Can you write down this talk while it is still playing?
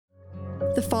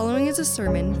The following is a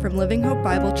sermon from Living Hope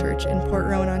Bible Church in Port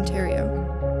Rowan,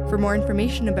 Ontario. For more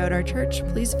information about our church,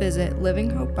 please visit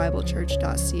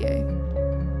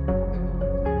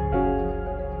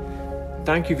livinghopebiblechurch.ca.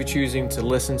 Thank you for choosing to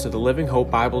listen to the Living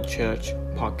Hope Bible Church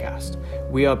podcast.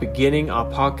 We are beginning our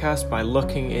podcast by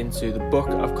looking into the book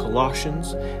of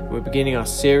Colossians. We're beginning our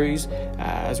series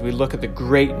as we look at the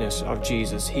greatness of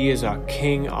Jesus. He is our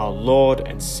King, our Lord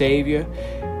and Savior.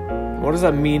 What does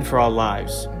that mean for our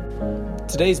lives?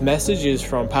 Today's message is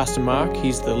from Pastor Mark.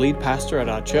 He's the lead pastor at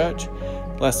our church.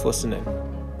 Let's listen in.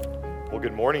 Well,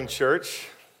 good morning, church.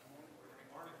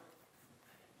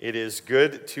 It is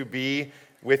good to be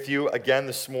with you again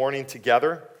this morning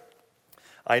together.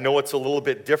 I know it's a little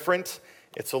bit different.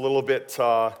 It's a little bit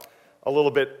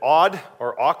odd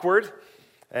or awkward.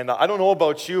 And I don't know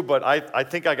about you, but I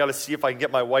think I got to see if I can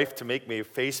get my wife to make me a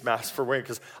face mask for wearing,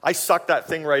 because I sucked that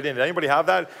thing right in. Did anybody have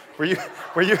that? Were you?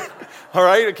 All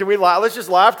right, can we laugh? Let's just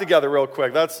laugh together real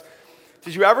quick.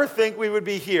 Did you ever think we would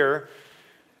be here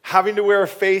having to wear a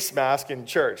face mask in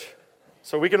church?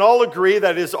 So we can all agree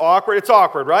that it is awkward. It's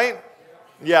awkward, right?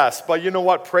 Yes, but you know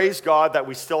what? Praise God that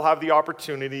we still have the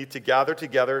opportunity to gather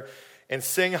together and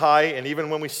sing high, and even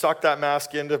when we suck that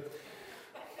mask in, you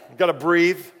got to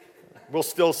breathe. We'll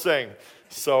still sing.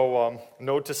 So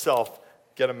note to self,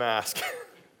 get a mask.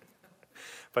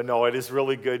 But no, it is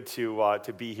really good to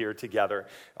be here together,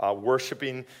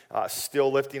 worshiping, still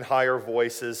lifting higher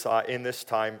voices in this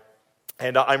time.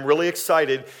 And I'm really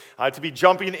excited to be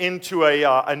jumping into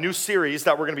a new series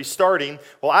that we're going to be starting.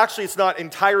 Well, actually, it's not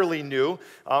entirely new.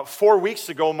 4 weeks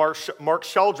ago, Mark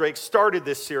Sheldrake started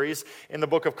this series in the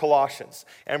book of Colossians.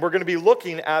 And we're going to be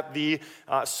looking at the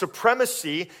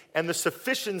supremacy and the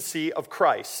sufficiency of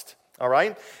Christ. All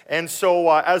right? And so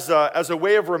as a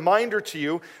way of reminder to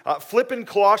you, flip in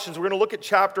Colossians, we're going to look at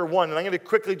chapter 1, and I'm going to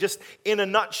quickly, just in a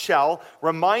nutshell,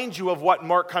 remind you of what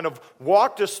Mark kind of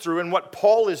walked us through and what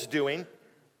Paul is doing.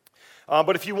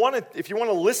 But if you want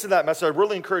to listen to that message, I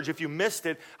really encourage you. If you missed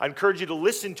it, I encourage you to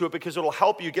listen to it, because it'll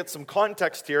help you get some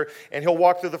context here, and he'll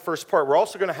walk through the first part. We're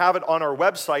also going to have it on our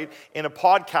website in a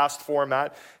podcast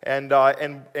format, and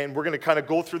we're going to kind of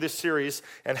go through this series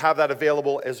and have that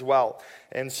available as well.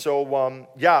 And so,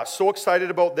 so excited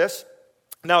about this.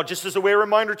 Now, just as a way of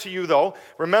reminder to you, though,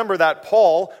 remember that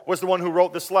Paul was the one who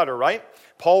wrote this letter, right?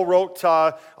 Paul wrote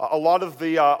a lot of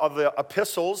the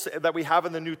epistles that we have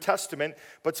in the New Testament,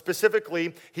 but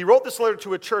specifically, he wrote this letter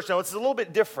to a church. Now, it's a little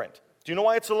bit different. Do you know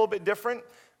why it's a little bit different?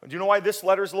 Do you know why this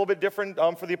letter is a little bit different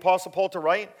for the Apostle Paul to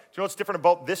write? Do you know what's different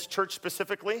about this church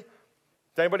specifically?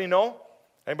 Does anybody know?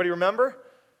 Anybody remember?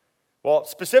 Well,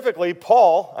 specifically,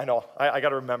 Paul, I know, I got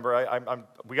to remember,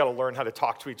 we got to learn how to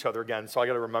talk to each other again, so I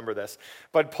got to remember this.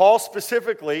 But Paul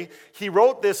specifically, he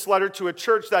wrote this letter to a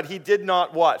church that he did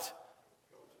not what?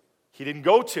 He didn't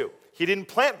go to. He didn't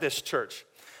plant this church.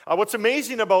 What's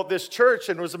amazing about this church,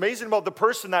 and was amazing about the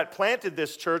person that planted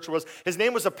this church, was his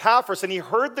name was Epaphras, and he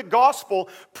heard the gospel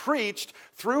preached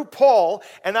through Paul,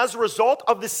 and as a result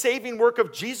of the saving work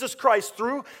of Jesus Christ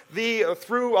through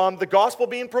the gospel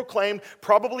being proclaimed,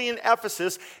 probably in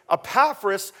Ephesus,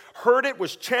 Epaphras heard it,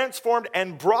 was transformed,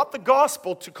 and brought the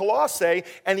gospel to Colossae,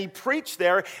 and he preached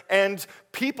there, and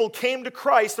people came to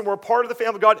Christ and were a part of the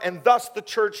family of God, and thus the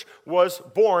church was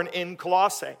born in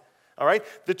Colossae. All right,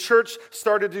 the church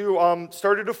started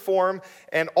to form,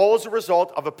 and all as a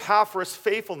result of Epaphras'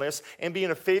 faithfulness and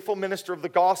being a faithful minister of the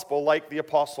gospel, like the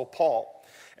Apostle Paul.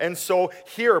 And so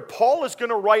here, Paul is going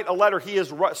to write a letter. He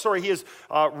has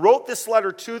wrote this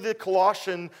letter to the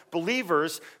Colossian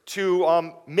believers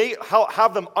to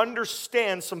have them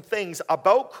understand some things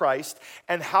about Christ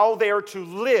and how they are to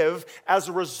live as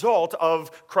a result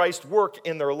of Christ's work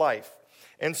in their life.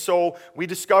 And so we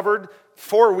discovered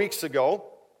 4 weeks ago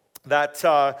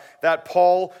that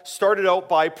Paul started out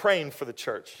by praying for the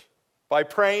church, by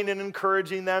praying and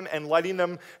encouraging them and letting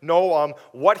them know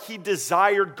what he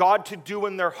desired God to do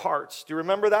in their hearts. Do you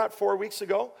remember that 4 weeks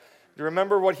ago? Do you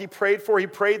remember what he prayed for? He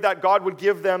prayed that God would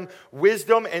give them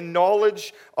wisdom and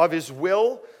knowledge of his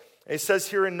will. It says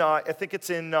here in, I think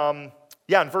it's in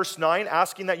verse 9,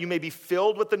 asking that you may be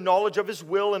filled with the knowledge of his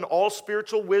will and all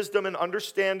spiritual wisdom and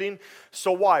understanding.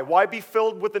 So why? Why be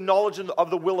filled with the knowledge of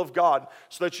the will of God?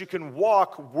 So that you can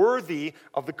walk worthy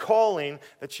of the calling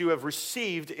that you have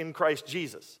received in Christ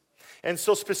Jesus. And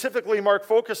so specifically, Mark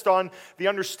focused on the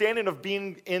understanding of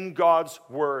being in God's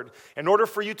word. In order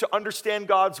for you to understand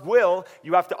God's will,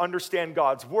 you have to understand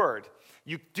God's word.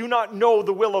 You do not know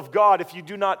the will of God if you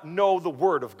do not know the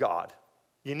word of God.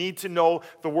 You need to know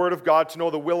the Word of God to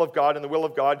know the will of God, and the will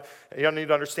of God you need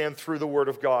to understand through the Word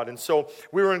of God. And so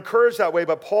we were encouraged that way,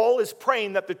 but Paul is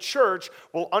praying that the church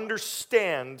will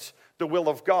understand the will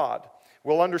of God.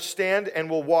 will understand and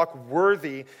will walk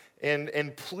worthy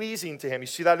and pleasing to him. You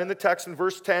see that in the text in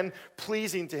verse 10,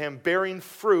 pleasing to him, bearing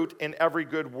fruit in every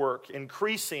good work,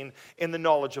 increasing in the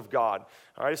knowledge of God.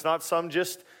 All right, it's not some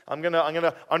just, I'm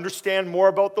gonna understand more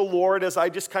about the Lord as I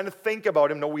just kind of think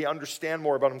about him. No, we understand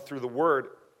more about him through the word.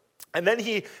 And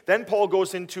then Paul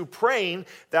goes into praying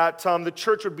that the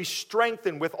church would be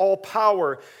strengthened with all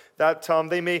power, that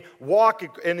they may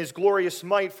walk in his glorious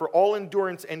might for all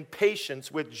endurance and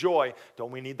patience with joy.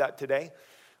 Don't we need that today?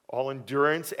 All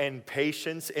endurance and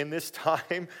patience in this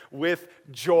time with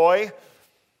joy.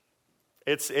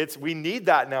 We need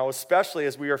that now, especially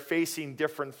as we are facing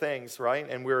different things, right?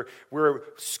 And we're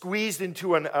squeezed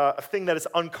into a thing that is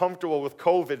uncomfortable with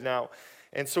COVID now.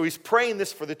 And so he's praying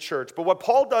this for the church. But what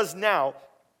Paul does now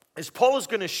is Paul is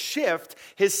going to shift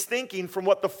his thinking from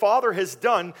what the Father has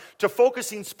done to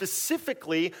focusing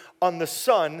specifically on the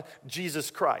Son,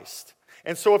 Jesus Christ.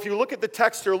 And so if you look at the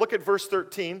text here, look at verse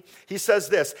 13, he says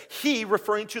this, he,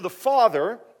 referring to the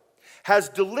Father, has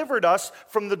delivered us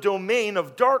from the domain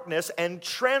of darkness and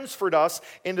transferred us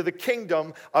into the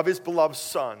kingdom of his beloved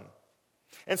Son.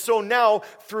 And so now,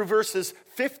 through verses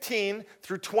 15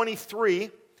 through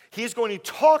 23, he's going to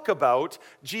talk about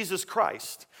Jesus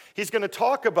Christ. He's going to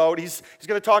talk about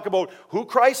who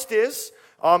Christ is,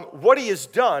 what he has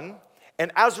done,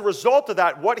 and as a result of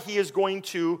that, what he is going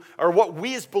to, or what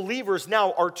we as believers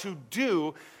now are to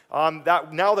do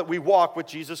now that we walk with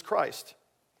Jesus Christ.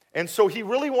 And so he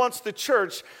really wants the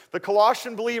church, the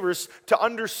Colossian believers, to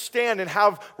understand and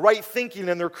have right thinking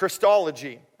in their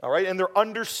Christology, all right, and their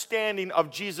understanding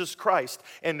of Jesus Christ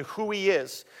and who he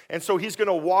is. And so he's going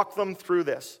to walk them through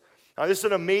this. Now, this is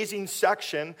an amazing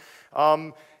section,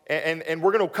 and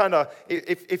we're going to kind of,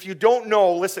 if you don't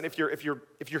know, listen, if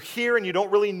you're here and you don't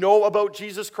really know about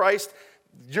Jesus Christ,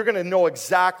 you're going to know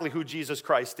exactly who Jesus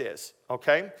Christ is,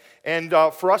 okay? And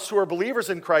for us who are believers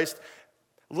in Christ,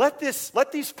 let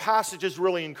these passages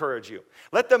really encourage you.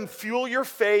 Let them fuel your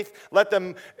faith. Let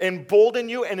them embolden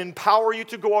you and empower you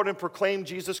to go out and proclaim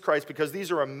Jesus Christ, because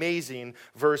these are amazing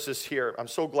verses here. I'm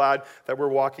so glad that we're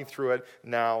walking through it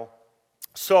now.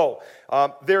 So,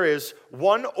 there is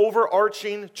one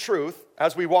overarching truth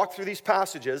as we walk through these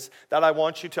passages that I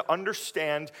want you to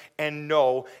understand and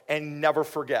know and never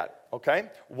forget, okay?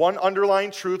 One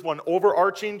underlying truth, one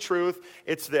overarching truth,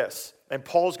 it's this. And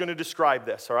Paul's going to describe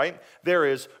this, all right? There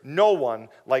is no one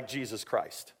like Jesus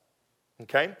Christ,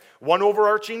 okay? One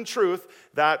overarching truth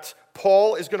that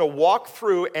Paul is going to walk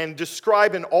through and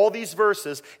describe in all these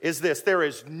verses is this. There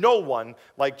is no one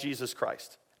like Jesus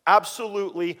Christ.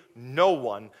 Absolutely no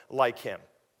one like him.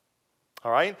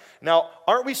 All right? Now,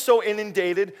 aren't we so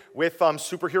inundated with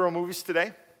superhero movies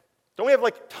today? Don't we have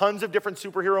like tons of different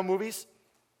superhero movies?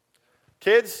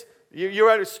 Kids, you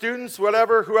are students,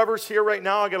 whatever, whoever's here right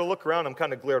now, I got to look around. I'm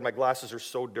kind of glared. My glasses are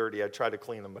so dirty. I tried to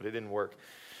clean them, but it didn't work.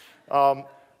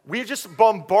 We're just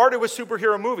bombarded with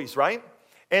superhero movies, right?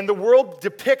 And the world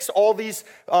depicts all these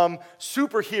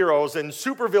superheroes and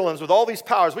supervillains with all these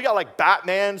powers. We got like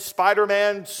Batman,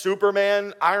 Spider-Man,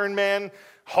 Superman, Iron Man,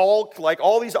 Hulk, like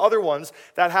all these other ones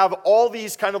that have all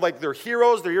these kind of like they're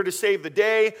heroes, they're here to save the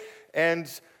day. And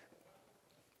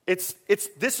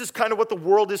this is kind of what the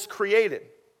world is created.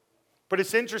 But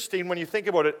it's interesting when you think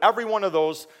about it, every one of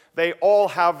those, they all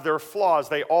have their flaws.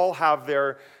 They all have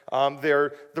the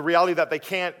reality that they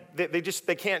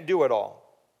can't do it all.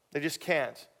 They just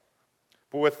can't.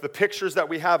 But with the pictures that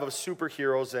we have of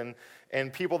superheroes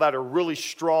and people that are really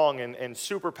strong and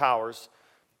superpowers,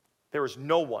 there is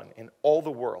no one in all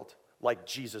the world like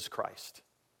Jesus Christ.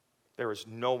 There is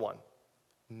no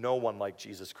one like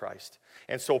Jesus Christ.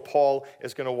 And so Paul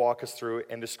is going to walk us through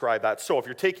and describe that. So if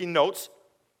you're taking notes,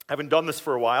 I haven't done this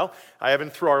for a while. I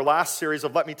haven't through our last series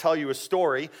of Let Me Tell You a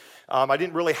Story. I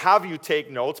didn't really have you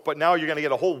take notes, but now you're going to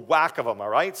get a whole whack of them, all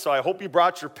right? So I hope you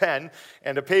brought your pen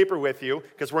and a paper with you,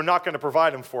 because we're not going to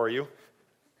provide them for you.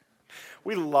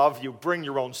 We love you. Bring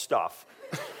your own stuff.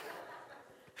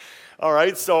 All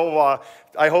right, so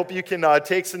I hope you can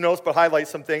take some notes, but highlight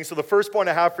some things. So the first point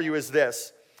I have for you is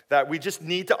this, that we just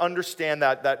need to understand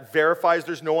that verifies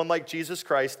there's no one like Jesus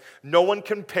Christ. No one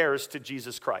compares to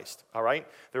Jesus Christ, all right?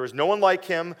 There is no one like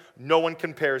him. No one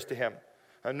compares to him.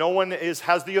 No one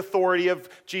has the authority of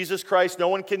Jesus Christ. No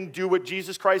one can do what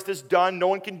Jesus Christ has done. No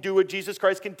one can do what Jesus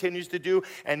Christ continues to do.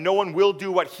 And no one will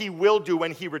do what he will do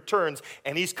when he returns.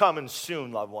 And he's coming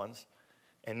soon, loved ones.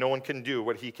 And no one can do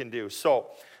what he can do. So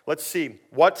let's see.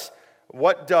 What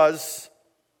does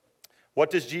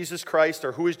Jesus Christ,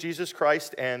 or who is Jesus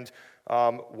Christ, and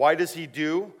why does he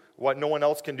do what no one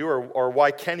else can do, or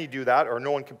why can he do that, or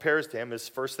no one compares to him? His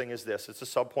first thing is this. It's a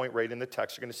subpoint right in the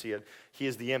text. You're going to see it. He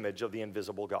is the image of the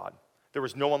invisible God. There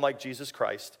is no one like Jesus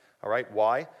Christ. All right,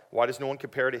 why? Why does no one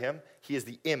compare to him? He is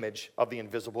the image of the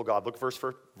invisible God. Look verse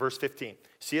 15.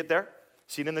 See it there?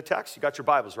 See it in the text? You got your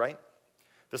Bibles, right?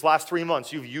 This last 3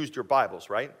 months, you've used your Bibles,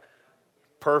 right?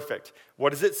 Perfect. What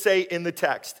does it say in the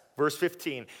text? Verse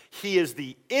 15. He is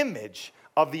the image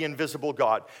of the invisible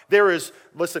God.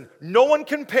 Listen, no one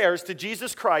compares to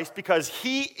Jesus Christ because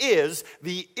he is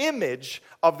the image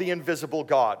of the invisible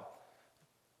God.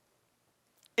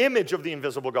 Image of the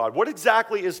invisible God. What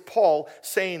exactly is Paul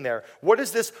saying there? What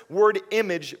does this word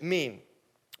image mean?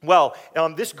 Well,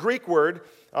 this Greek word,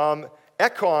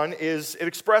 ekon, it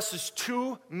expresses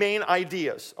two main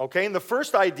ideas, okay? And the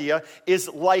first idea is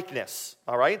likeness,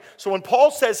 all right? So when Paul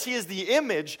says he is the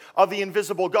image of the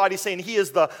invisible God, he's saying he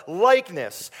is the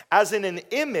likeness, as in an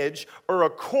image or a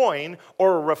coin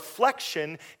or a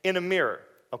reflection in a mirror.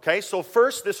 Okay, so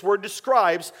first, this word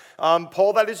describes,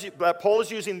 Paul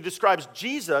is using describes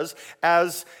Jesus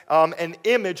as an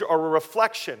image or a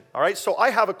reflection. All right, so I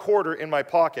have a quarter in my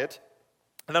pocket,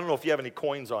 and I don't know if you have any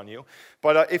coins on you,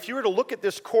 but if you were to look at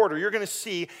this quarter, you're going to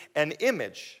see an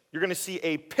image. You're going to see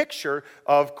a picture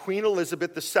of Queen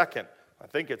Elizabeth II. I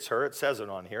think it's her. It says it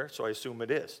on here, so I assume it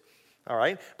is. All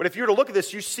right, but if you were to look at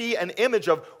this, you see an image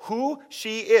of who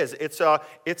she is. It's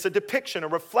a depiction, a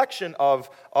reflection of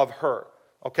her.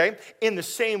 Okay? In the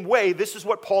same way, this is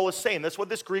what Paul is saying. That's what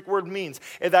this Greek word means.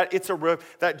 That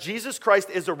that Jesus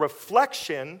Christ is a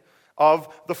reflection of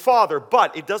the Father.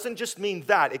 But it doesn't just mean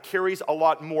that. It carries a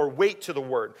lot more weight to the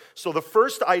word. So the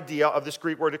first idea of this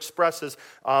Greek word expresses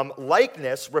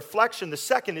likeness, reflection. The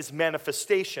second is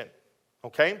manifestation.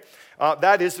 Okay?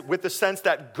 That is with the sense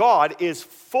that God is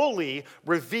fully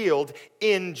revealed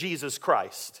in Jesus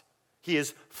Christ. He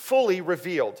is fully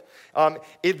revealed.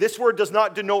 This word does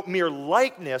not denote mere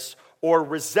likeness or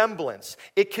resemblance.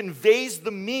 It conveys the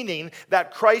meaning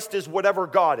that Christ is whatever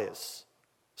God is.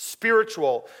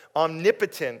 Spiritual,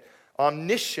 omnipotent,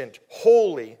 omniscient,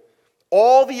 holy.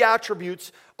 All the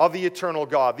attributes of the eternal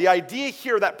God. The idea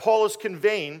here that Paul is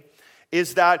conveying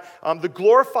is that the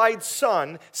glorified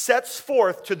Son sets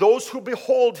forth to those who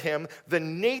behold him the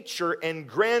nature and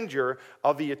grandeur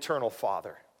of the eternal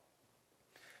Father.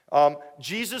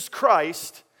 Jesus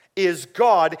Christ is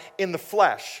God in the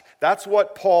flesh. That's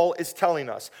what Paul is telling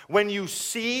us. When you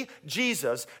see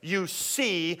Jesus, you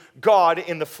see God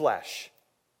in the flesh.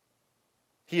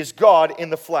 He is God in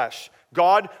the flesh.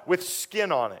 God with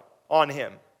skin on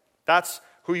him. That's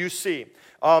who you see.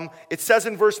 It says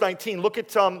in verse 19, look at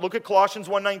Colossians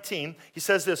 1:19. He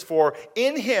says this, for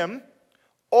in him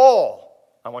all,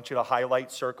 I want you to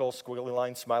highlight, circle, squiggly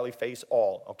line, smiley face,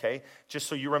 all, okay? Just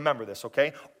so you remember this,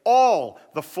 okay? All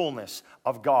the fullness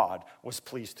of God was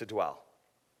pleased to dwell.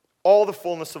 All the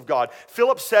fullness of God.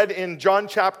 Philip said in John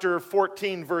chapter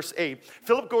 14, verse 8,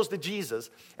 Philip goes to Jesus,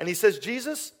 and he says,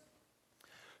 Jesus,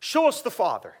 show us the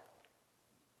Father,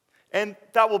 and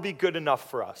that will be good enough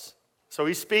for us. So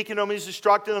he's speaking to him, he's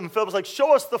instructing him, and Philip's like,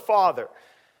 show us the Father.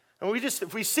 And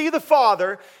if we see the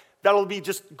Father, that'll be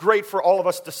just great for all of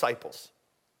us disciples.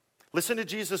 Listen to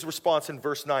Jesus' response in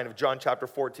verse 9 of John chapter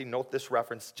 14. Note this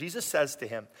reference. Jesus says to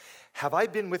him, have I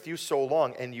been with you so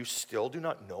long, and you still do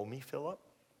not know me, Philip?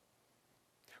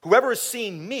 Whoever has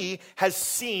seen me has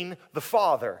seen the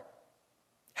Father.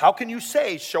 How can you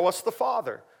say, show us the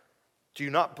Father? Do you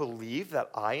not believe that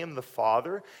I am the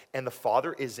Father, and the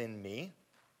Father is in me?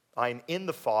 I am in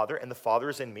the Father, and the Father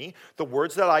is in me. The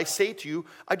words that I say to you,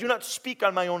 I do not speak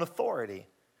on my own authority,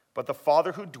 but the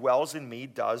Father who dwells in me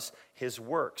does his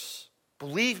works.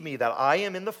 Believe me that I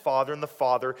am in the Father and the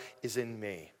Father is in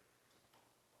me.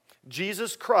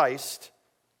 Jesus Christ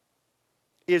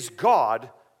is God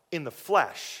in the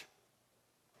flesh.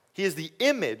 He is the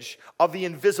image of the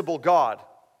invisible God.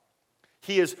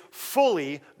 He is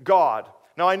fully God.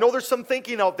 Now, I know there's some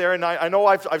thinking out there, and I know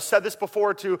I've said this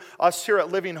before to us here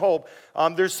at Living Hope.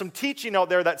 There's some teaching out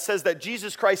there that says that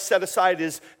Jesus Christ set aside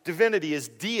his divinity, his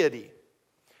deity.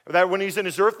 That when he's in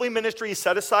his earthly ministry, he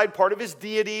set aside part of his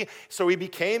deity, so he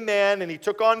became man and he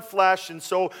took on flesh, and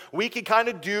so we can kind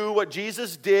of do what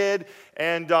Jesus did,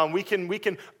 and we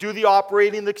can do the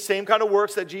operating, the same kind of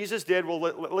works that Jesus did. Well,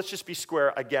 let's just be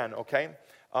square again, okay?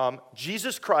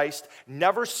 Jesus Christ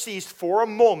never ceased for a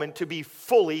moment to be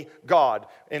fully God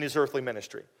in his earthly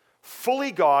ministry.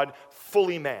 Fully God,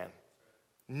 fully man.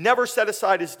 Never set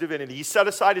aside his divinity. He set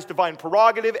aside his divine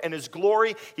prerogative and his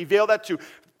glory. He veiled that to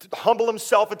humble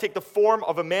himself and take the form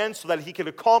of a man so that he could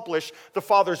accomplish the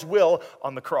Father's will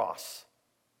on the cross.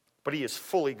 But he is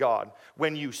fully God.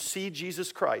 When you see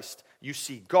Jesus Christ, you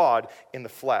see God in the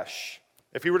flesh.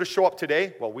 If he were to show up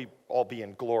today, well, we'd all be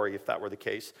in glory if that were the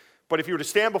case. But if you were to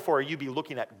stand before him, you'd be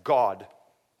looking at God,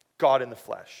 God in the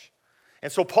flesh.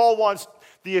 And so Paul wants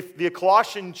the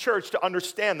Colossian church to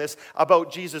understand this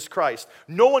about Jesus Christ.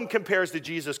 No one compares to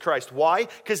Jesus Christ. Why?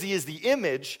 Because he is the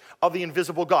image of the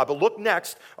invisible God. But look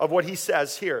next of what he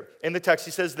says here. In the text,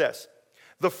 he says this: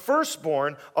 the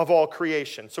firstborn of all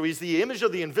creation. So he's the image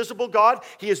of the invisible God.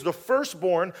 He is the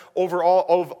firstborn over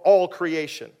all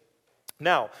creation.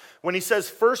 Now, when he says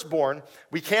firstborn,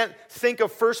 we can't think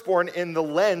of firstborn in the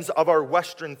lens of our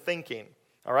Western thinking.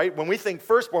 All right? When we think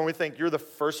firstborn, we think you're the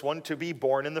first one to be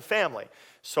born in the family.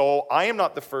 So I am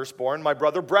not the firstborn. My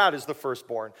brother Brad is the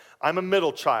firstborn. I'm a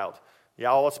middle child. Yeah,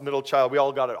 all us middle child, we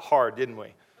all got it hard, didn't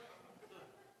we?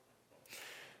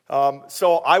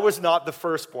 So I was not the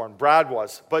firstborn. Brad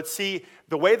was. But see,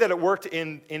 the way that it worked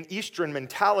in Eastern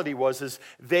mentality is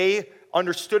they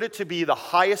understood it to be the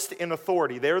highest in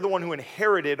authority. They're the one who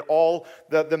inherited all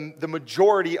the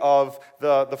majority of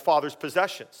the father's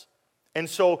possessions. And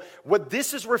so what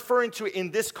this is referring to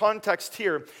in this context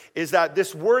here is that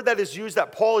this word that is used,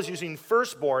 that Paul is using,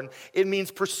 firstborn, it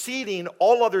means preceding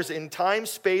all others in time,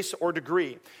 space, or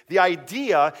degree. The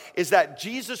idea is that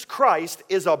Jesus Christ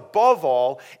is above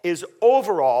all, is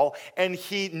over all, and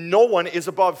no one is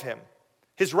above him.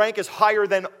 His rank is higher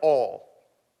than all.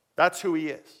 That's who he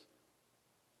is.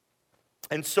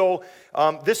 And so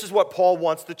this is what Paul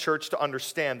wants the church to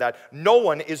understand, that no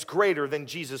one is greater than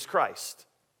Jesus Christ.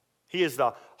 He is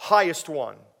the highest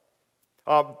one.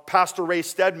 Pastor Ray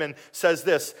Stedman says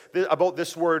this about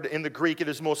this word in the Greek. It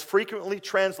is most frequently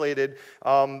translated,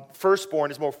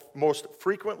 firstborn is most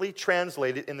frequently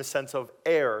translated in the sense of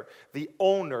heir, the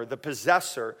owner, the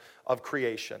possessor of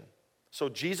creation. So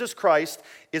Jesus Christ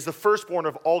is the firstborn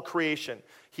of all creation.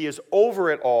 He is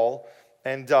over it all,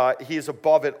 and he is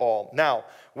above it all. Now,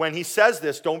 when he says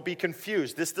this, don't be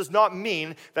confused. This does not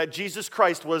mean that Jesus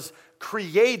Christ was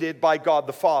created by God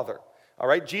the Father. All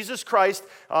right? Jesus Christ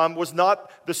was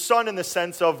not the Son in the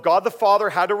sense of God the Father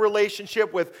had a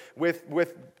relationship with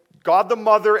God the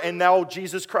Mother and now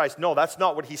Jesus Christ. No, that's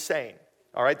not what he's saying.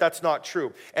 All right? That's not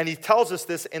true. And he tells us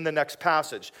this in the next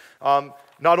passage. Not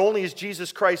only is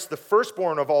Jesus Christ the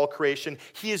firstborn of all creation,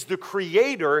 he is the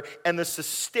creator and the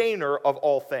sustainer of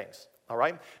all things. All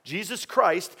right? Jesus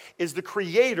Christ is the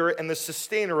creator and the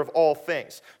sustainer of all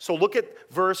things. So look at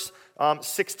verse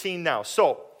 16 now.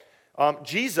 So,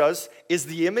 Jesus is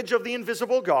the image of the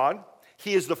invisible God.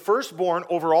 He is the firstborn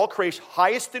over all creation,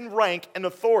 highest in rank and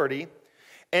authority,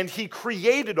 and he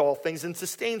created all things and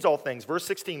sustains all things. Verse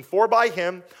 16, for by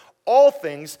him all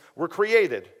things were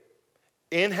created,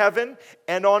 in heaven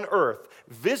and on earth,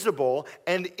 visible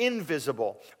and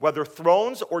invisible, whether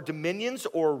thrones or dominions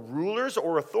or rulers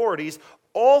or authorities,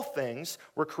 all things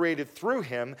were created through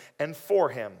him and for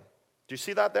him. Do you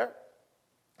see that there?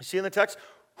 You see in the text?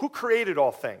 Who created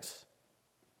all things?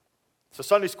 It's a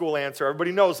Sunday school answer.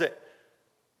 Everybody knows it.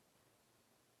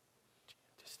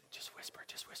 Just whisper.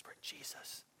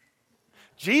 Jesus.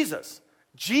 Jesus.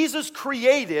 Jesus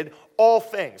created all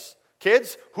things.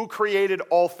 Kids, who created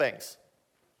all things?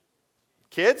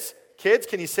 Kids,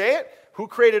 can you say it? Who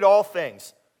created all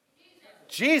things?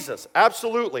 Jesus,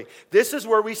 absolutely. This is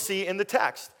where we see in the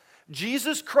text.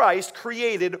 Jesus Christ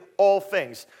created all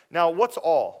things. Now, what's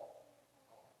all?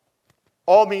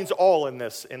 All means all in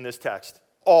this text.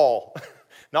 All.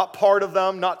 Not part of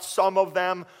them, not some of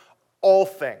them, all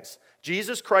things.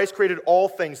 Jesus Christ created all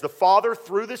things. The Father,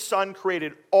 through the Son,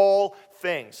 created all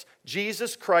things.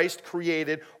 Jesus Christ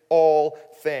created all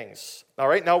things. All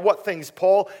right, now what things?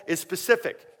 Paul is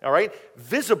specific. All right,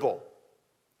 visible.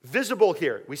 Visible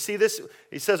here. We see this.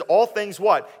 He says all things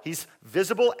what? He's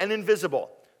visible and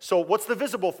invisible. So what's the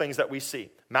visible things that we see?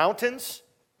 Mountains.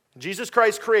 Jesus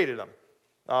Christ created them.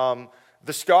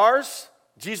 The stars.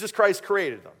 Jesus Christ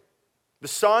created them. The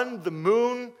sun, the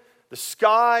moon, the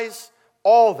skies,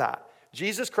 all that.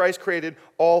 Jesus Christ created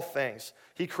all things.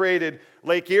 He created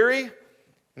Lake Erie, and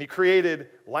he created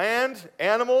land,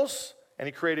 animals, and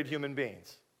he created human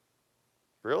beings.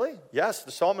 Really? Yes,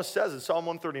 the psalmist says in Psalm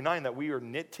 139 that we are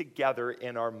knit together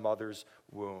in our mother's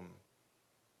womb.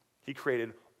 He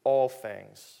created all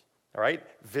things. All right?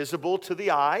 Visible to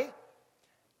the eye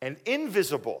and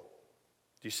invisible.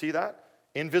 Do you see that?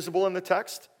 Invisible in the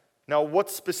text. Now, what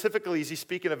specifically is he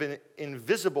speaking of in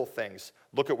invisible things?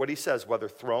 Look at what he says, whether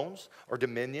thrones or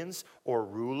dominions or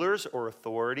rulers or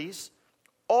authorities,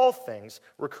 all things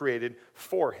were created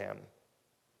for him,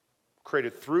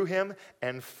 created through him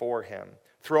and for him.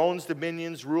 Thrones,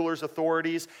 dominions, rulers,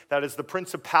 authorities, that is the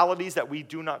principalities that we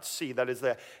do not see. That is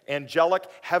the angelic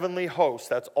heavenly host.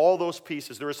 That's all those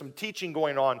pieces. There was some teaching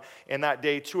going on in that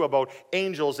day too about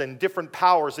angels and different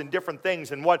powers and different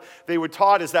things. And what they were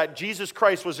taught is that Jesus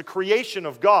Christ was a creation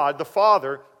of God, the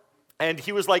Father, and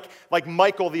he was like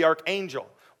Michael the archangel.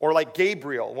 or like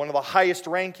Gabriel, one of the highest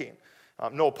ranking.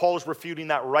 No, Paul is refuting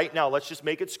that right now. Let's just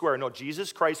make it square. No,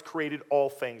 Jesus Christ created all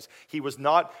things. He was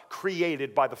not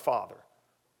created by the Father.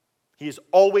 He has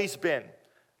always been,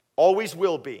 always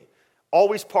will be,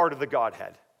 always part of the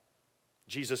Godhead.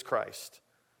 Jesus Christ.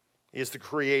 He is the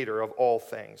creator of all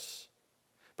things.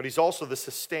 But he's also the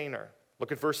sustainer.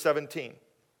 Look at verse 17.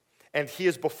 And he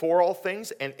is before all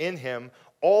things, and in him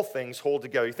all things hold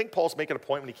together. You think Paul's making a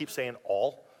point when he keeps saying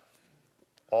all?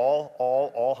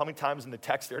 All. How many times in the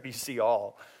text there do you see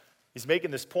all? He's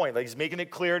making this point. Like he's making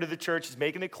it clear to the church. He's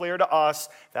making it clear to us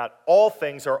that all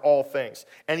things are all things.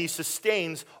 And he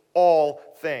sustains all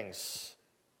things.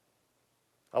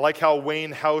 I like how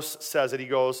Wayne House says it. He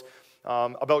goes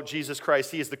about Jesus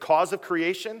Christ. He is the cause of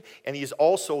creation, and he is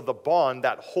also the bond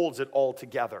that holds it all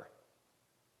together.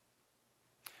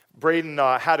 Braden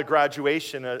had a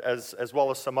graduation as well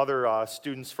as some other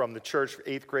students from the church,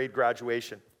 8th grade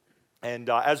graduation. And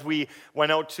as we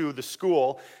went out to the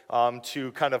school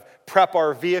to kind of prep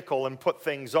our vehicle and put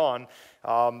things on,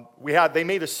 they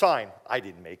made a sign. I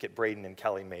didn't make it. Braden and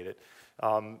Kelly made it.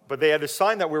 But they had a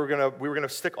sign that we were gonna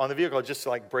stick on the vehicle, just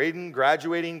like Braden,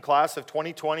 graduating class of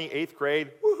 2020, 8th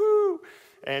grade, woohoo!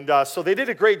 And so they did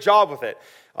a great job with it.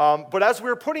 But as we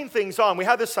were putting things on, we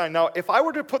had this sign. Now, if I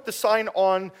were to put the sign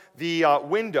on the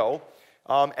window,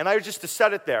 and I was just to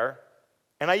set it there,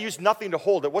 and I used nothing to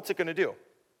hold it, what's it going to do?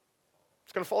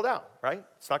 It's going to fall down, right?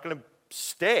 It's not going to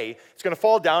stay. It's going to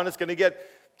fall down. It's going to get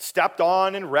stepped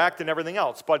on and wrecked and everything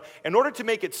else. But in order to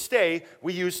make it stay,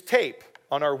 we use tape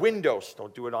on our windows.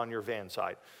 Don't do it on your van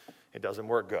side. It doesn't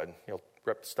work good. You'll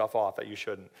rip stuff off that you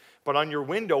shouldn't. But on your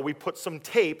window, we put some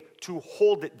tape to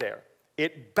hold it there.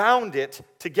 It bound it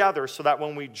together so that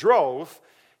when we drove,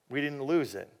 we didn't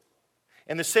lose it.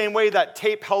 In the same way that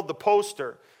tape held the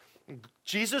poster,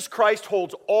 Jesus Christ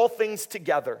holds all things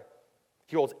together.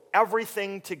 He holds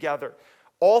everything together.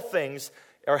 All things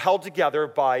are held together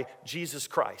by Jesus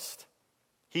Christ.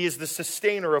 He is the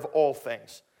sustainer of all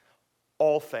things.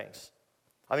 All things.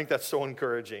 I think that's so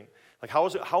encouraging. Like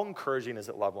how encouraging is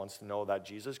it, loved ones, to know that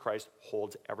Jesus Christ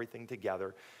holds everything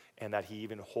together and that he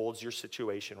even holds your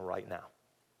situation right now.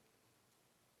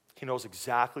 He knows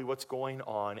exactly what's going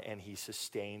on and he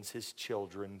sustains his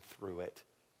children through it.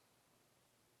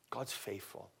 God's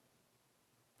faithful.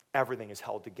 Everything is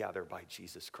held together by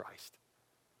Jesus Christ.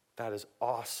 That is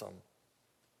awesome.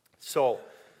 So,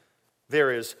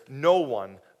 there is no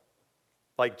one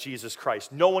like Jesus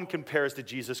Christ. No one compares to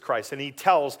Jesus Christ. And he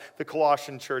tells the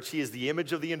Colossian church he is the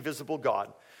image of the invisible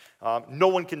God. No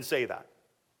one can say that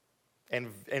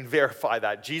and verify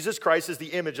that. Jesus Christ is the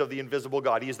image of the invisible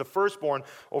God. He is the firstborn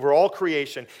over all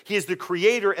creation. He is the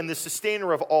creator and the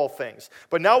sustainer of all things.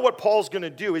 But now what Paul's going to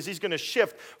do is he's going to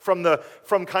shift from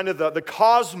kind of the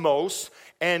cosmos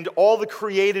and all the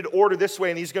created order this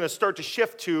way, and he's going to start to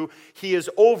shift to he is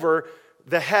over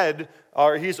the head,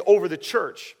 or he's over the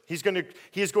church. He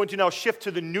is going to now shift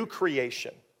to the new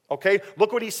creation. Okay?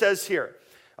 Look what he says here.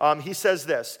 He says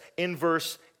this in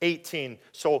verse 18.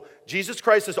 So Jesus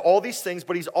Christ is all these things,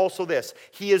 but he's also this.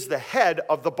 He is the head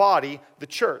of the body, the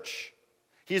church.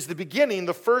 He is the beginning,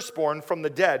 the firstborn from the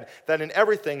dead, that in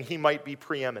everything he might be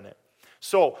preeminent.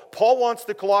 So Paul wants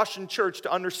the Colossian church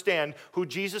to understand who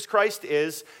Jesus Christ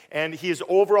is, and he is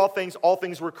over all things. All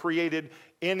things were created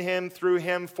in him, through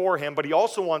him, for him. But he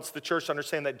also wants the church to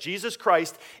understand that Jesus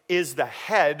Christ is the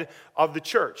head of the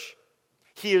church.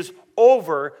 He is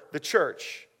over the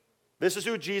church. This is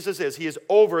who Jesus is. He is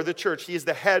over the church. He is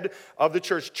the head of the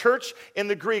church. Church in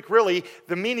the Greek, really,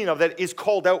 the meaning of that is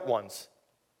called out ones.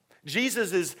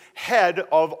 Jesus is head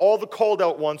of all the called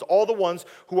out ones, all the ones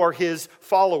who are his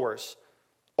followers,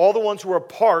 all the ones who are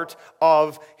part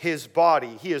of his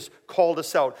body. He has called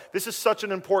us out. This is such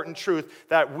an important truth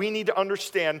that we need to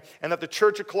understand and that the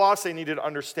church of Colossae needed to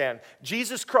understand.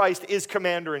 Jesus Christ is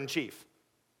commander-in-chief.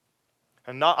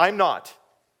 And I'm not.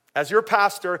 As your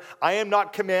pastor, I am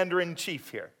not commander-in-chief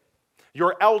here.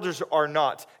 Your elders are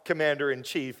not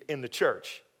commander-in-chief in the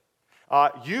church.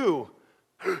 You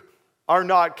are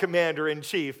not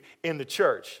commander-in-chief in the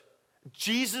church.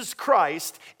 Jesus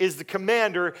Christ is the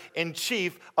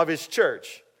commander-in-chief of his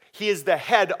church. He is the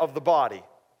head of the body.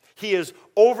 He is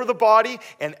over the body,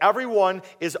 and everyone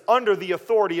is under the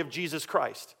authority of Jesus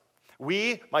Christ.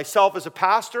 We, myself as a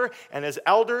pastor and as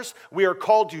elders, we are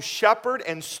called to shepherd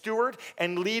and steward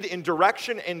and lead in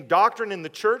direction and doctrine in the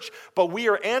church, but we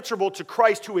are answerable to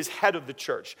Christ who is head of the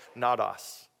church, not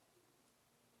us.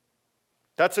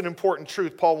 That's an important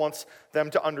truth Paul wants them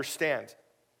to understand.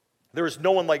 There is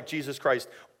no one like Jesus Christ.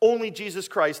 Only Jesus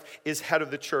Christ is head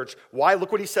of the church. Why?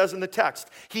 Look what he says in the text.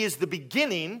 He is the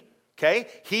beginning, okay?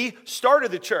 He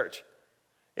started the church.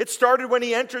 It started when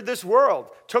he entered this world,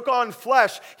 took on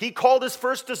flesh. He called his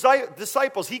first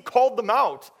disciples. He called them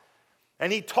out,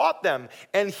 and he taught them,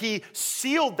 and he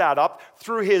sealed that up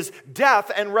through his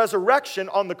death and resurrection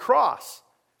on the cross.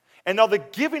 And now the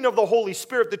giving of the Holy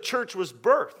Spirit, the church was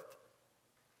birthed.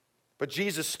 But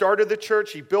Jesus started the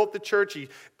church. He built the church. He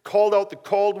called out the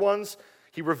called ones.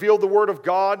 He revealed the word of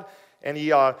God, and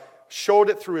he showed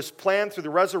it through his plan, through the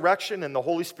resurrection and the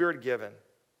Holy Spirit given.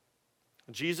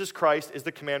 Jesus Christ is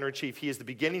the commander-in-chief. He is the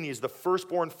beginning. He is the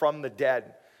firstborn from the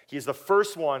dead. He is the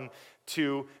first one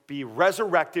to be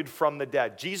resurrected from the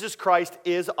dead. Jesus Christ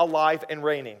is alive and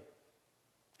reigning.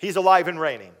 He's alive and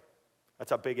reigning.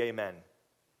 That's a big amen.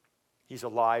 He's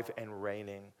alive and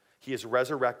reigning. He is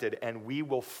resurrected, and we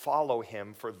will follow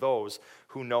him for those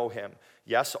who know him.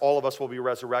 Yes, all of us will be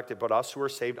resurrected, but us who are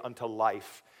saved unto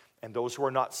life, and those who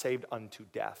are not saved unto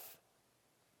death.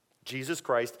 Jesus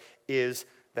Christ is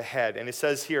the head. And it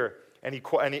says here, and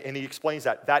he explains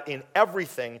that in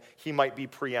everything he might be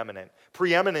preeminent.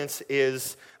 Preeminence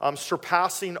is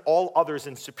surpassing all others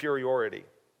in superiority.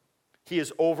 He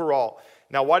is overall.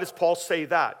 Now, why does Paul say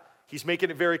that? He's making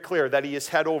it very clear that he is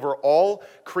head over all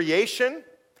creation,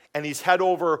 and he's head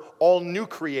over all new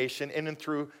creation in and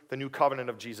through the new covenant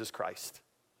of Jesus Christ.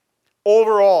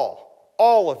 Overall,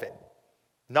 all of it.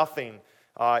 Nothing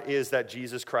is that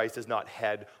Jesus Christ is not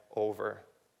head over.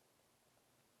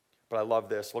 But I love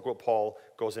this. Look what Paul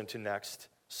goes into next.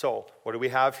 So, what do we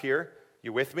have here?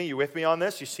 You with me? You with me on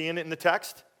this? You seeing it in the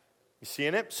text? You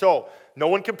seeing it? So, no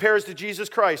one compares to Jesus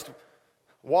Christ.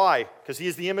 Why? Because he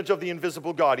is the image of the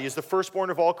invisible God. He is the firstborn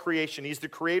of all creation. He's the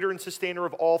creator and sustainer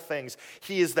of all things.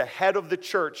 He is the head of the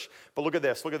church. But look at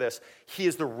this. Look at this. He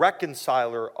is the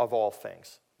reconciler of all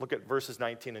things. Look at verses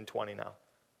 19 and 20 now.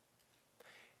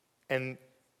 And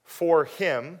for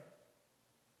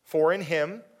in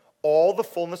him, all the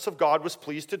fullness of God was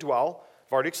pleased to dwell.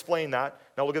 I've already explained that.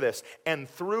 Now look at this. And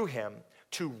through him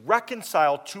to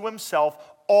reconcile to himself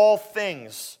all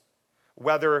things,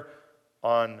 whether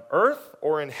on earth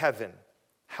or in heaven.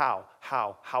 How?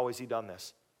 How has he done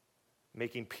this?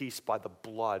 Making peace by the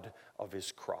blood of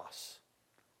his cross.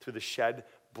 Through the shed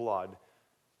blood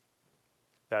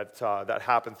that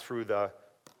happened through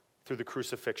the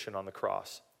crucifixion on the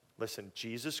cross. Listen,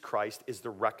 Jesus Christ is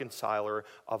the reconciler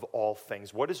of all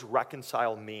things. What does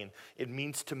reconcile mean? It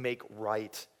means to make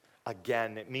right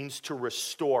again. It means to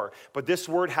restore. But this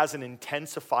word has an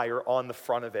intensifier on the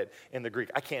front of it in the Greek.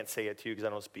 I can't say it to you because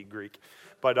I don't speak Greek.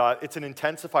 But it's an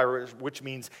intensifier, which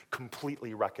means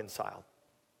completely reconciled.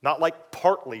 Not like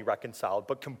partly reconciled,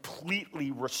 but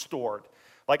completely restored.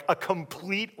 Like a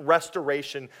complete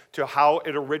restoration to how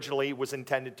it originally was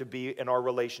intended to be in our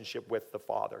relationship with the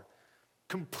Father.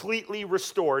 Completely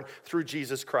restored through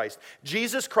Jesus Christ.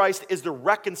 Jesus Christ is the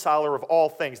reconciler of all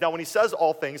things. Now, when he says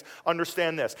all things,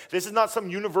 understand this. This is not some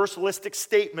universalistic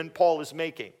statement Paul is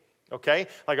making, okay?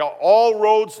 Like all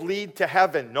roads lead to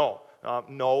heaven. No,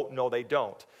 they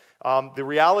don't. The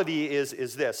reality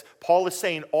is this. Paul is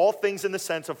saying all things in the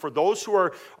sense of for those who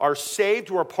are saved,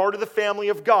 who are part of the family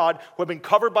of God, who have been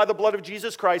covered by the blood of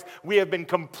Jesus Christ, we have been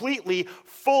completely,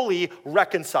 fully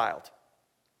reconciled.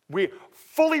 We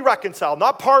fully reconciled,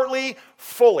 not partly,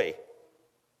 fully.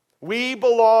 We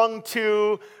belong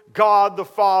to God the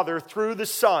Father through the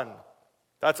Son.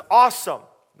 That's awesome.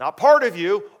 Not part of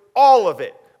you, all of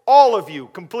it. All of you,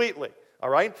 completely. All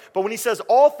right? But when he says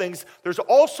all things, there's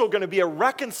also going to be a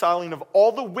reconciling of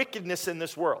all the wickedness in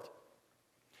this world.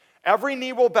 Every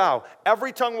knee will bow.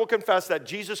 Every tongue will confess that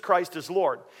Jesus Christ is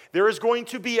Lord. There is going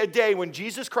to be a day when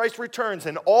Jesus Christ returns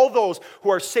and all those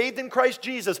who are saved in Christ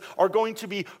Jesus are going to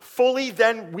be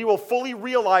we will fully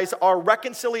realize our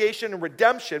reconciliation and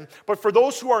redemption. But for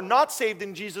those who are not saved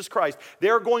in Jesus Christ,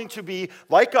 they're going to be,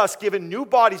 like us, given new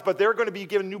bodies, but they're going to be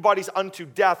given new bodies unto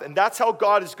death. And that's how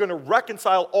God is going to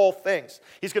reconcile all things.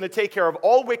 He's going to take care of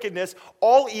all wickedness,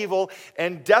 all evil,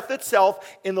 and death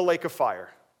itself in the lake of fire.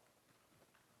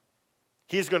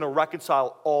 He's going to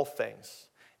reconcile all things,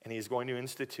 and he's going to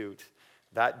institute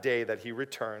that day that he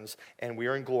returns, and we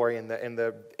are in glory,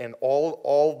 and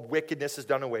all wickedness is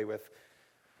done away with,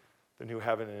 the new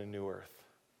heaven and a new earth,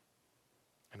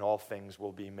 and all things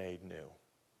will be made new.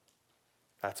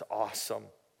 That's awesome.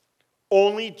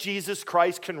 Only Jesus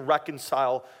Christ can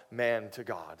reconcile man to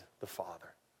God, the Father.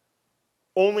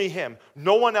 Only him.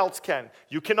 No one else can.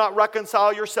 You cannot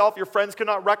reconcile yourself. Your friends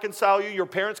cannot reconcile you. Your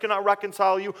parents cannot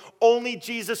reconcile you. Only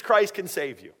Jesus Christ can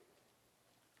save you.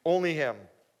 Only him.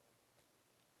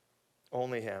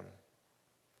 Only him.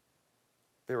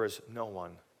 There is no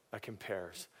one that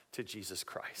compares to Jesus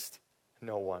Christ.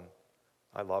 No one.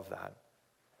 I love that.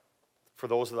 For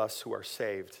those of us who are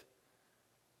saved,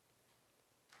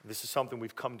 This is something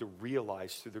we've come to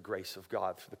realize through the grace of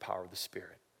God, through the power of the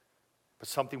Spirit. But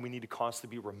something we need to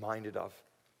constantly be reminded of.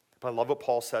 But I love what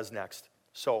Paul says next.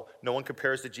 So, no one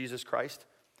compares to Jesus Christ.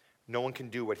 No one can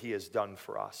do what he has done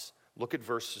for us. Look at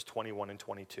verses 21 and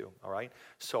 22, all right?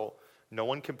 So, no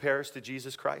one compares to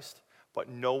Jesus Christ, but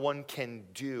no one can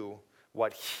do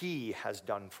what he has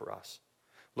done for us.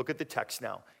 Look at the text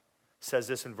now. It says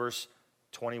this in verse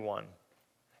 21.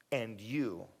 And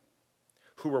you,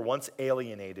 who were once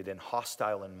alienated and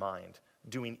hostile in mind,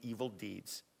 doing evil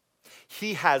deeds,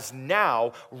 he has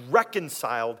now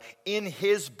reconciled in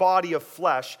his body of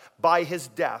flesh by his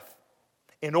death,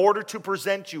 in order to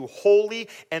present you holy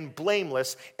and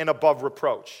blameless and above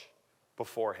reproach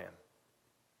before him.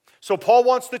 So Paul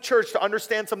wants the church to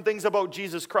understand some things about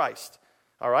Jesus Christ.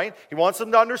 All right? He wants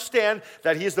them to understand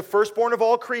that he is the firstborn of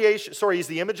all creation. He's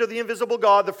the image of the invisible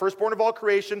God, the firstborn of all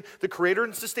creation, the creator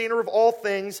and sustainer of all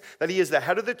things, that he is the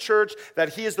head of the church, that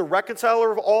he is the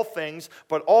reconciler of all things,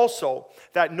 but also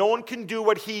that no one can do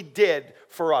what he did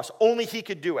for us. Only he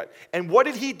could do it. And what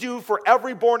did he do for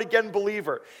every born-again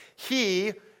believer?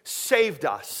 He saved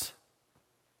us.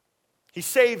 He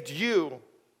saved you.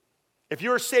 If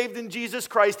you are saved in Jesus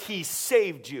Christ, he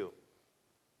saved you.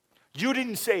 You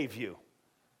didn't save you.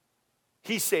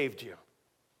 He saved you.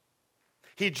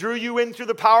 He drew you in through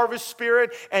the power of his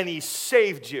Spirit, and he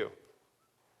saved you.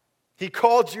 He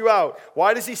called you out.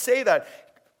 Why does he say that?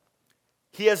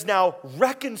 He has now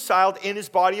reconciled in his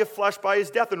body of flesh by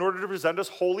his death in order to present us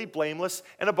holy, blameless,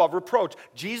 and above reproach.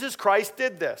 Jesus Christ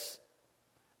did this.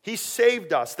 He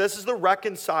saved us. This is the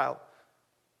reconcile.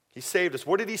 He saved us.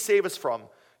 What did he save us from?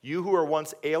 You who were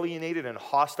once alienated and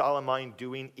hostile in mind,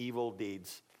 doing evil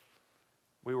deeds.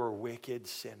 We were wicked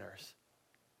sinners.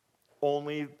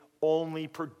 Only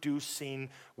producing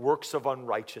works of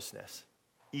unrighteousness,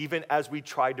 even as we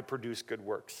tried to produce good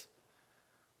works.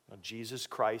 Now, Jesus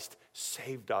Christ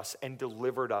saved us and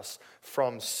delivered us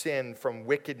from sin, from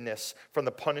wickedness, from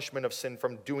the punishment of sin,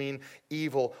 from doing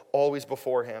evil always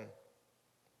before him.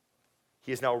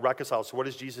 He is now reconciled. So what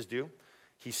does Jesus do?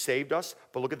 He saved us,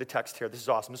 but look at the text here. This is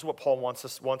awesome. This is what Paul wants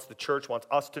the church, wants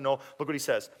us to know. Look what he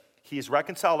says. He has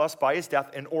reconciled us by his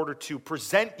death in order to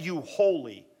present you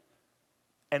holy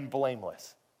and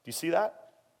blameless. Do you see that?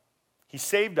 He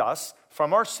saved us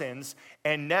from our sins,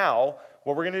 and now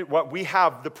what we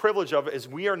have the privilege of is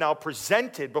we are now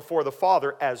presented before the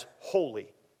Father as holy. Do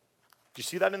you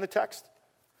see that in the text?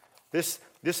 This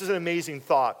is an amazing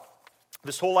thought.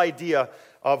 This whole idea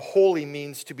of holy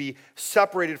means to be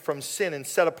separated from sin and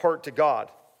set apart to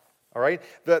God. All right?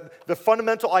 The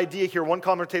fundamental idea here, one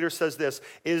commentator says this,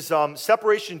 is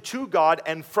separation to God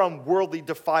and from worldly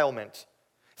defilement.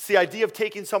 It's the idea of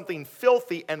taking something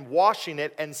filthy and washing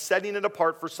it and setting it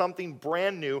apart for something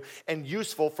brand new and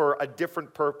useful for a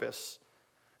different purpose.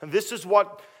 And this is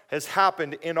what has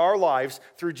happened in our lives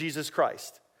through Jesus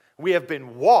Christ. We have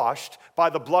been washed by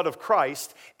the blood of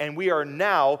Christ, and we are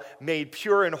now made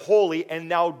pure and holy and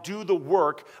now do the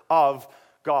work of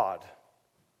God.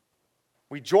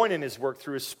 We join in his work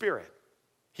through his Spirit.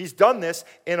 He's done this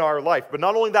in our life. But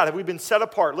not only that, have we been set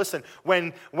apart? Listen,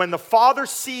 when the Father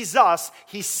sees us,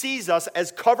 he sees us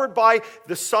as covered by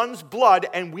the Son's blood,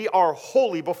 and we are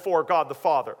holy before God the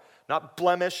Father. Not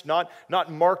blemished, not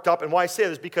marked up. And why I say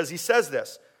this, because he says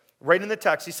this. Right in the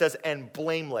text, he says, and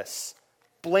blameless.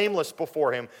 Blameless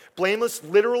before him. Blameless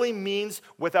literally means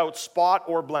without spot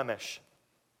or blemish.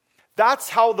 That's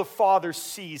how the Father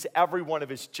sees every one of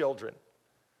his children.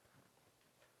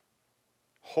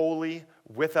 Holy,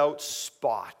 without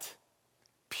spot,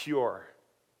 pure.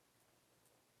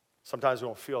 Sometimes we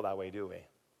don't feel that way, do we?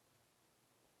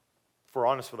 If we're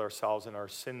honest with ourselves in our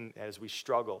sin as we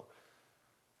struggle,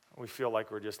 we feel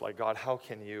like we're just like, God, how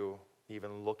can you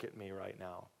even look at me right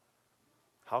now?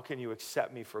 How can you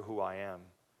accept me for who I am?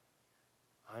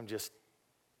 I'm just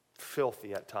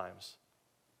filthy at times.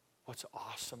 What's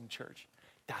awesome, church?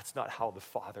 That's not how the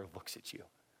Father looks at you.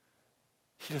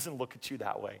 He doesn't look at you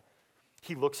that way.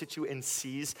 He looks at you and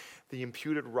sees the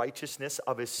imputed righteousness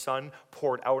of his Son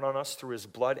poured out on us through his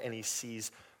blood, and he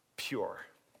sees pure.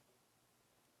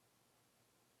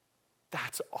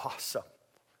 That's awesome.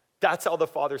 That's how the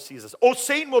Father sees us. Oh,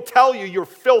 Satan will tell you you're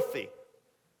filthy.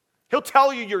 He'll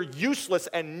tell you you're useless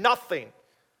and nothing.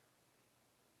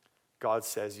 God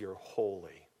says you're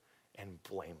holy and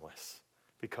blameless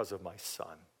because of my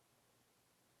Son.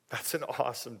 That's an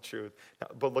awesome truth.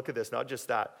 But look at this, not just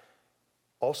that.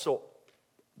 Also,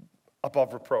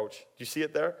 above reproach. Do you see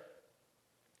it there?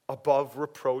 Above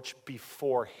reproach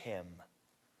before him.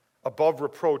 Above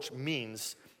reproach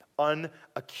means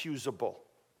unaccusable.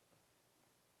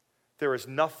 There is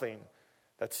nothing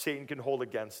that Satan can hold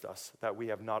against us that we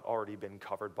have not already been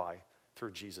covered by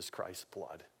through Jesus Christ's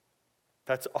blood.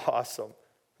 That's awesome.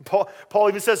 Paul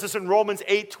even says this in Romans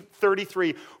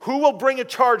 8:33. Who will bring a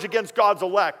charge against God's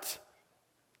elect?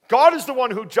 God is the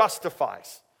one who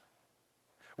justifies.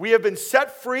 We have been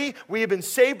set free. We have been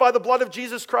saved by the blood of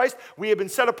Jesus Christ. We have been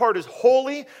set apart as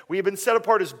holy. We have been set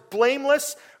apart as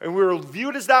blameless. And we are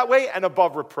viewed as that way and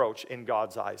above reproach in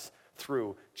God's eyes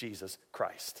through Jesus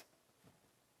Christ.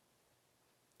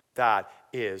 That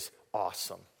is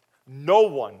awesome. No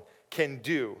one can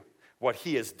do what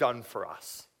he has done for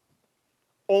us.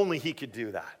 Only he could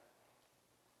do that.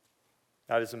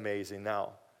 That is amazing.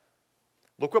 Now,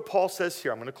 look what Paul says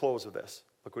here. I'm going to close with this.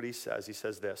 Look what he says. He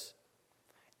says this.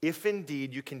 If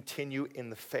indeed you continue in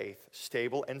the faith,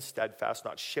 stable and steadfast,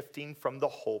 not shifting from the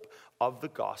hope of the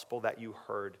gospel that you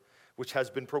heard, which has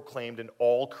been proclaimed in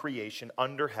all creation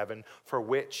under heaven,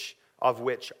 of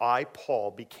which I,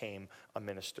 Paul, became a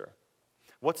minister.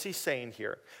 What's he saying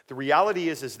here? The reality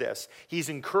is this. He's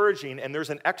encouraging, and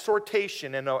there's an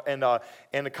exhortation and a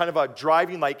kind of a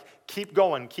driving, like, keep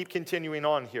going, keep continuing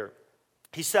on here.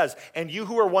 He says, and you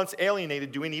who were once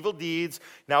alienated, doing evil deeds,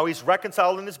 now he's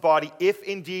reconciled in his body, if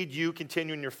indeed you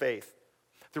continue in your faith.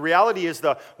 The reality is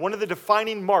one of the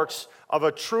defining marks of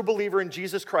a true believer in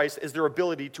Jesus Christ is their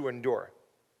ability to endure.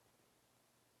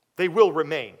 They will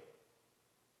remain.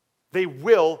 They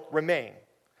will remain.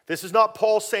 This is not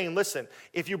Paul saying, listen,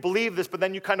 if you believe this, but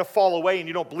then you kind of fall away and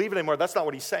you don't believe it anymore. That's not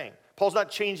what he's saying. Paul's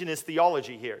not changing his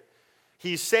theology here.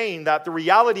 He's saying that the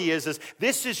reality is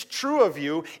this is true of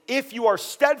you if you are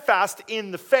steadfast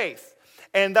in the faith.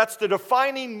 And that's the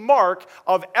defining mark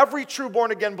of every true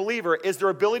born-again believer is their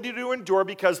ability to endure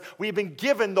because we've been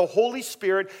given the Holy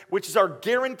Spirit, which is our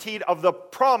guaranteed of the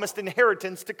promised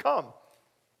inheritance to come.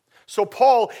 So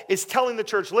Paul is telling the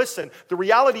church, listen, the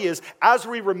reality is as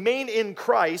we remain in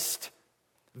Christ,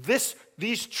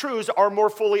 these truths are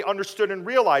more fully understood and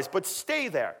realized, but stay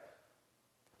there.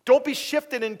 Don't be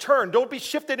shifted in turn. Don't be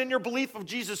shifted in your belief of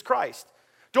Jesus Christ.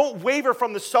 Don't waver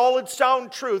from the solid,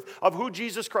 sound truth of who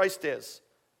Jesus Christ is.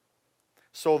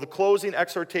 So the closing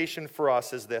exhortation for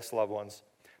us is this, loved ones.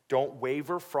 Don't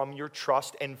waver from your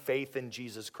trust and faith in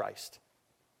Jesus Christ.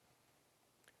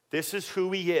 This is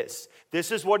who he is.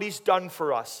 This is what he's done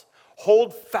for us.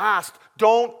 Hold fast.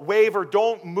 Don't waver.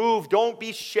 Don't move. Don't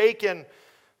be shaken.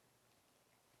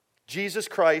 Jesus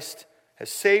Christ has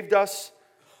saved us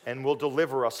and will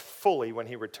deliver us fully when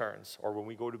he returns or when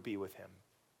we go to be with him.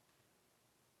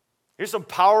 Here's some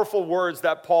powerful words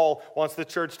that Paul wants the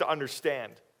church to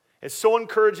understand. It's so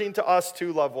encouraging to us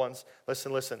too, loved ones.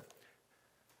 Listen.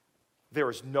 There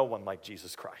is no one like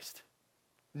Jesus Christ.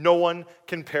 No one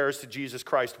compares to Jesus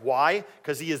Christ. Why?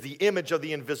 Because he is the image of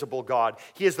the invisible God.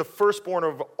 He is the firstborn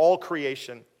of all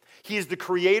creation. He is the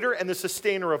creator and the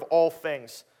sustainer of all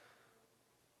things.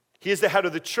 He is the head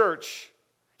of the church.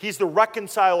 He's the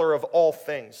reconciler of all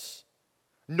things.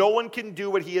 No one can do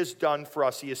what he has done for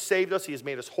us. He has saved us. He has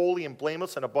made us holy and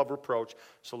blameless and above reproach.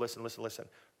 So listen.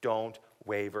 Don't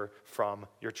waver from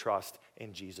your trust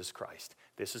in Jesus Christ.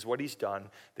 This is what he's done.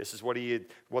 This is what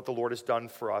the Lord has done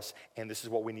for us. And this is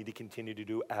what we need to continue to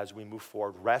do as we move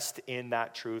forward. Rest in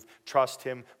that truth. Trust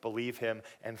him, believe him,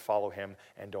 and follow him.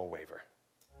 And don't waver.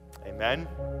 Amen.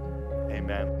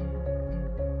 Amen.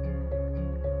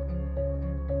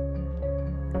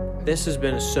 This has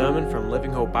been a sermon from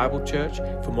Living Hope Bible Church.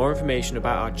 For more information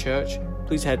about our church,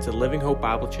 please head to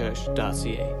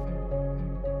livinghopebiblechurch.ca.